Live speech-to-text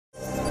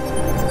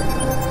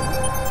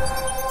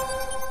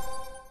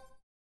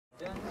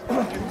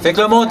Fait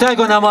que le montant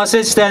qu'on a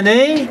amassé cette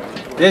année,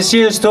 this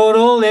year's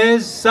total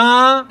is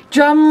 100.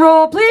 Drum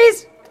roll,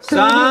 please.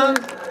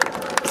 100.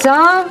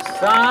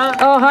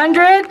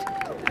 100.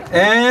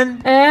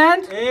 And.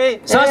 And.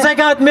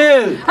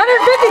 150,000. $150,000.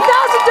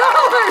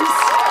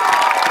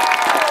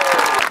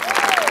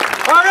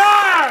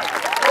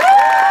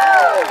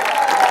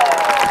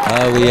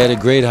 We had a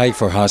great hike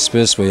for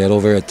hospice. We had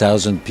over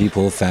 1,000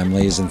 people,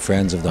 families and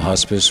friends of the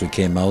hospice who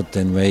came out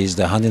and raised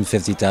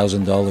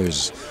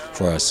 $150,000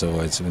 for us, so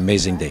it's an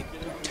amazing day.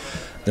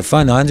 The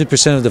fund,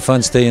 100% of the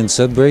funds stay in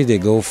Sudbury. They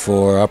go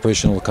for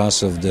operational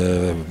costs of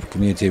the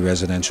community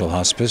residential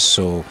hospice.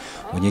 So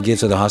when you give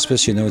to the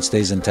hospice, you know it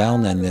stays in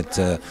town and it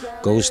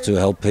goes to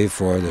help pay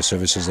for the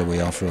services that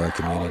we offer our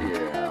community.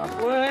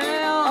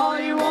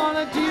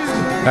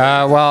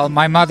 Well,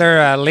 my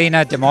mother,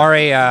 Lena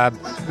DeMori,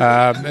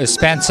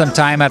 spent some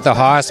time at the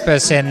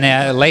hospice in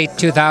late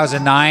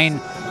 2009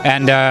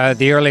 and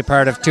the early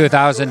part of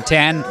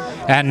 2010,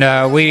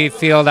 and we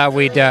feel that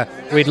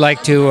we'd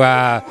like to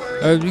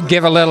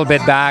give a little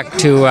bit back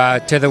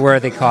to the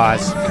worthy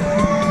cause.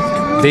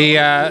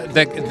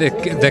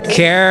 The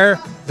care,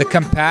 the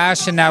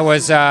compassion that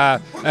was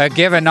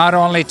given not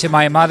only to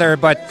my mother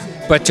but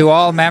to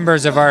all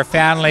members of our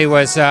family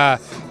was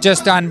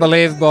just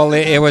unbelievable.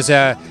 It was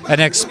an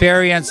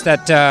experience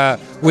that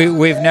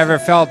we've never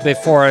felt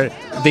before.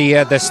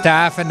 The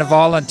staff and the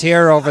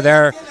volunteer over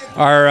there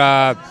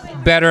are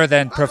better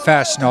than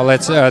professional.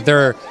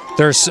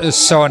 They're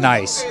so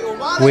nice.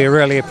 We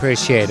really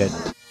appreciate it.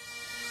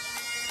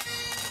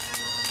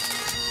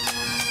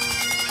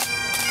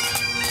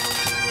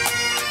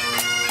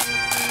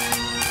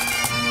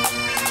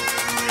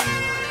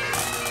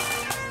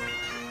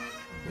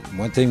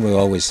 One thing we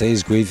always say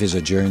is grief is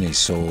a journey.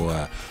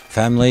 So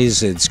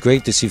families, it's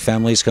great to see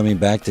families coming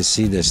back to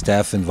see the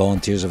staff and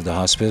volunteers of the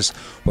hospice,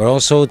 but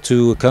also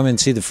to come and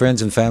see the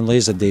friends and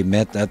families that they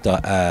met at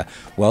the,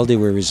 while they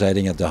were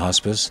residing at the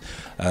hospice.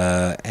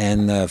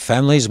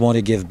 Families want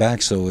to give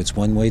back, so it's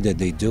one way that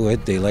they do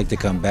it. They like to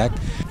come back,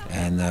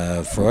 and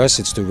for us,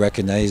 it's to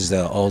recognize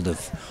all the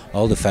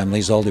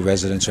families, all the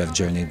residents who have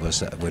journeyed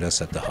with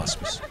us at the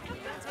hospice.